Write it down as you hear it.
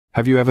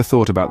Have you ever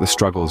thought about the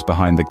struggles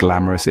behind the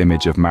glamorous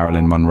image of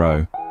Marilyn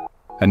Monroe?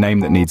 A name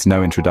that needs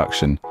no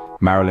introduction,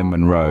 Marilyn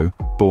Monroe,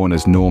 born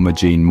as Norma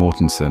Jeane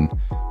Mortenson,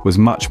 was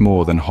much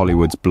more than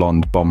Hollywood's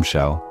blonde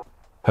bombshell.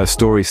 Her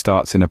story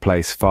starts in a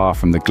place far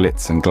from the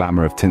glitz and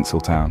glamour of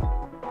Tinseltown.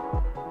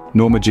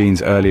 Norma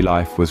Jeane's early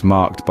life was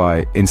marked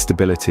by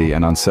instability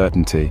and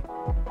uncertainty,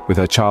 with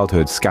her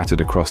childhood scattered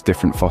across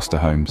different foster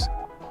homes.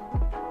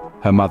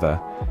 Her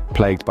mother,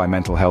 plagued by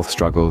mental health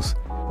struggles,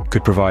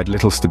 could provide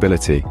little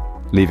stability,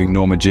 leaving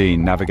Norma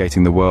Jeane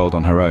navigating the world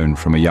on her own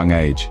from a young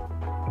age.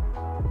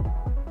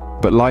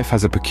 But life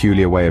has a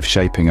peculiar way of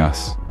shaping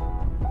us.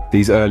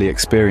 These early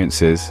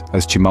experiences,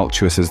 as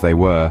tumultuous as they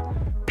were,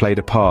 played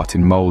a part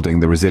in molding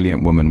the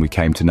resilient woman we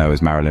came to know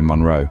as Marilyn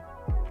Monroe.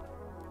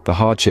 The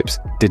hardships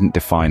didn't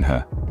define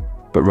her,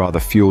 but rather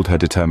fueled her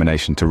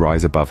determination to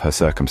rise above her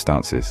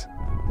circumstances.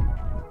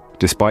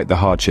 Despite the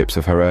hardships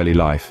of her early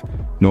life,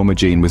 Norma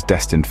Jeane was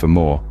destined for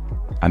more,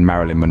 and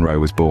Marilyn Monroe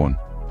was born.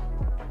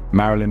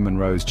 Marilyn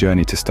Monroe's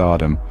journey to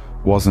stardom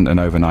wasn't an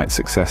overnight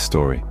success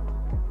story.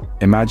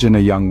 Imagine a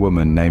young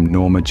woman named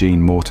Norma Jeane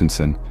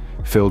Mortenson,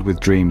 filled with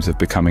dreams of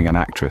becoming an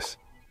actress.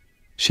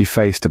 She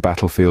faced a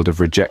battlefield of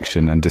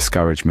rejection and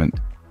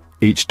discouragement,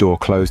 each door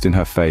closed in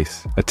her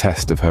face, a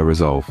test of her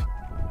resolve.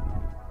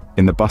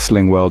 In the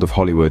bustling world of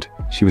Hollywood,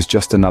 she was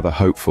just another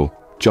hopeful,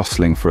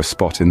 jostling for a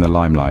spot in the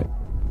limelight.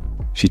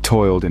 She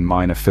toiled in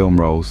minor film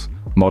roles,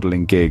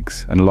 modeling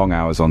gigs, and long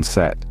hours on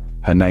set,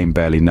 her name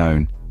barely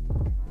known.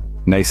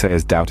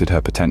 Naysayers doubted her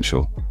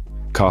potential.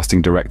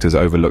 Casting directors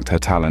overlooked her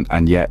talent,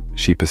 and yet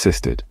she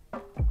persisted.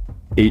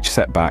 Each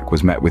setback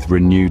was met with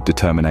renewed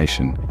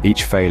determination,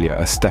 each failure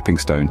a stepping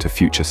stone to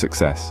future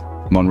success.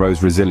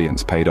 Monroe's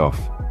resilience paid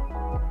off.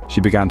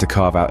 She began to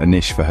carve out a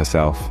niche for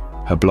herself,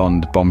 her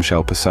blonde,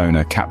 bombshell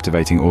persona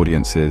captivating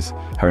audiences.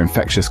 Her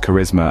infectious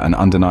charisma and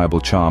undeniable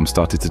charm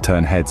started to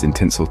turn heads in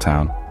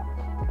Tinseltown.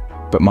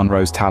 But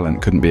Monroe's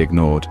talent couldn't be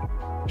ignored.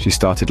 She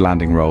started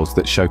landing roles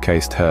that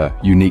showcased her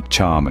unique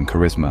charm and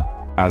charisma.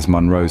 As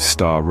Monroe's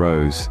star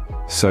rose,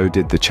 so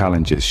did the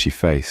challenges she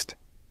faced.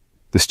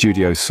 The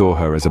studios saw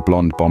her as a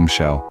blonde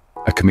bombshell,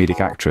 a comedic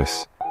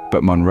actress,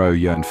 but Monroe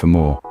yearned for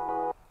more.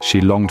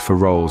 She longed for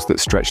roles that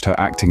stretched her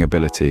acting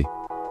ability,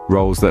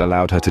 roles that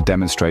allowed her to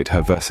demonstrate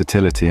her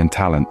versatility and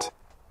talent.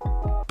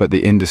 But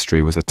the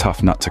industry was a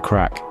tough nut to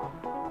crack.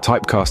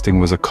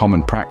 Typecasting was a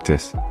common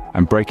practice,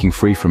 and breaking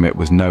free from it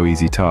was no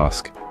easy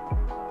task.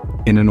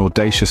 In an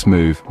audacious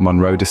move,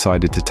 Monroe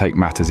decided to take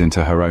matters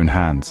into her own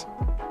hands.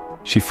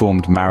 She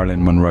formed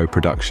Marilyn Monroe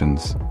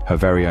Productions, her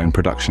very own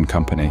production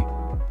company.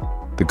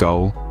 The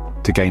goal?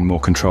 To gain more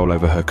control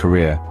over her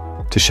career,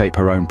 to shape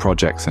her own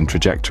projects and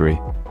trajectory.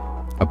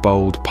 A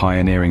bold,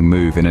 pioneering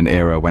move in an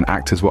era when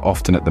actors were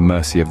often at the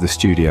mercy of the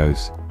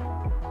studios.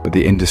 But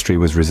the industry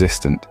was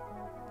resistant.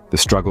 The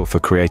struggle for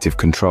creative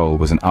control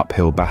was an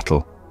uphill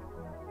battle.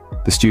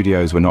 The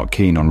studios were not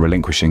keen on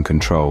relinquishing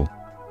control.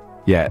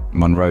 Yet,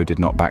 Monroe did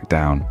not back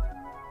down.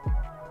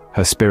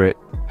 Her spirit,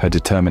 her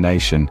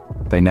determination,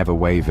 they never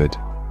wavered.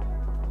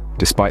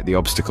 Despite the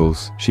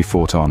obstacles, she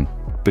fought on.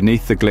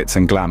 Beneath the glitz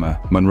and glamour,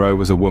 Monroe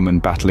was a woman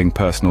battling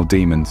personal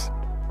demons.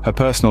 Her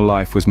personal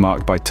life was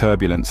marked by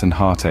turbulence and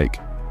heartache.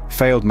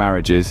 Failed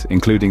marriages,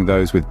 including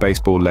those with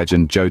baseball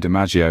legend Joe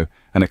DiMaggio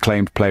and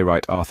acclaimed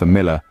playwright Arthur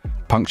Miller,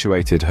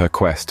 punctuated her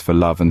quest for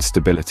love and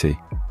stability.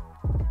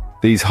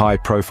 These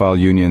high-profile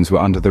unions were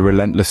under the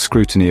relentless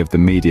scrutiny of the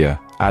media,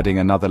 adding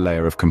another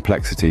layer of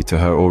complexity to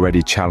her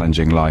already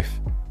challenging life.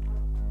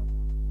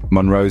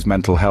 Monroe's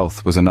mental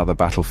health was another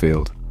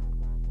battlefield.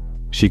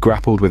 She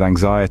grappled with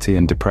anxiety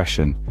and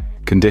depression,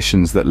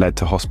 conditions that led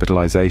to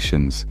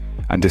hospitalizations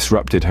and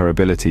disrupted her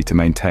ability to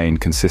maintain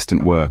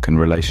consistent work and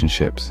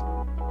relationships.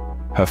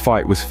 Her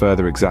fight was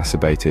further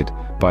exacerbated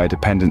by a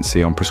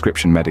dependency on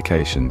prescription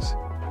medications,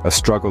 a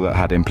struggle that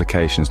had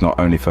implications not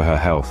only for her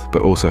health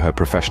but also her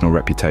professional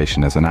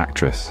reputation as an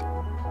actress.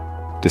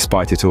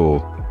 Despite it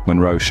all,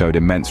 Monroe showed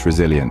immense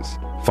resilience,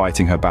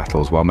 fighting her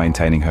battles while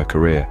maintaining her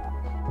career.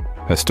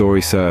 Her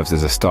story serves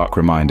as a stark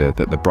reminder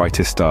that the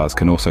brightest stars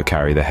can also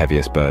carry the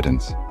heaviest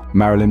burdens.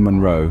 Marilyn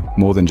Monroe,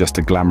 more than just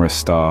a glamorous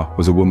star,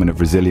 was a woman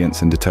of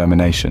resilience and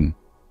determination.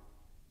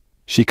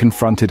 She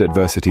confronted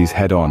adversities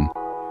head-on,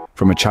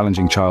 from a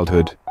challenging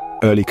childhood,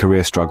 early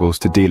career struggles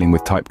to dealing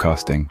with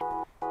typecasting.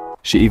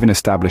 She even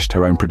established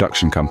her own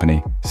production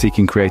company,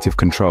 seeking creative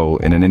control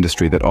in an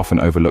industry that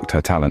often overlooked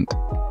her talent.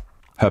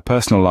 Her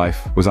personal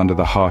life was under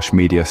the harsh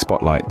media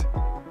spotlight,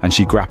 and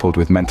she grappled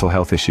with mental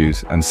health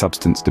issues and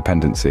substance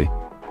dependency.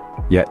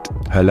 Yet,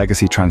 her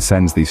legacy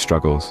transcends these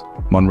struggles.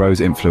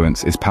 Monroe's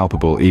influence is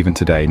palpable even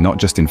today, not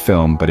just in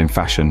film, but in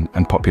fashion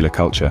and popular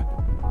culture.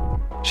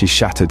 She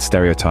shattered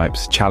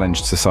stereotypes,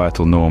 challenged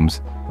societal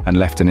norms, and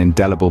left an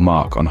indelible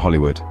mark on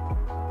Hollywood.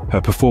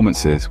 Her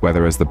performances,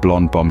 whether as the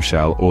blonde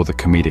bombshell or the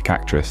comedic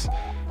actress,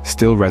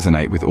 still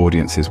resonate with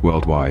audiences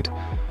worldwide.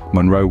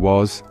 Monroe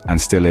was,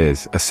 and still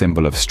is, a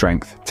symbol of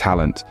strength,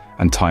 talent,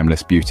 and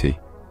timeless beauty.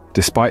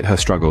 Despite her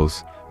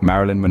struggles,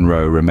 Marilyn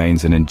Monroe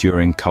remains an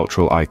enduring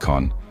cultural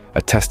icon,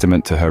 a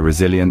testament to her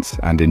resilience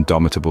and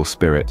indomitable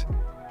spirit.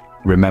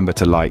 Remember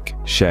to like,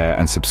 share,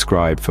 and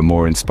subscribe for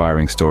more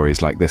inspiring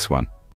stories like this one.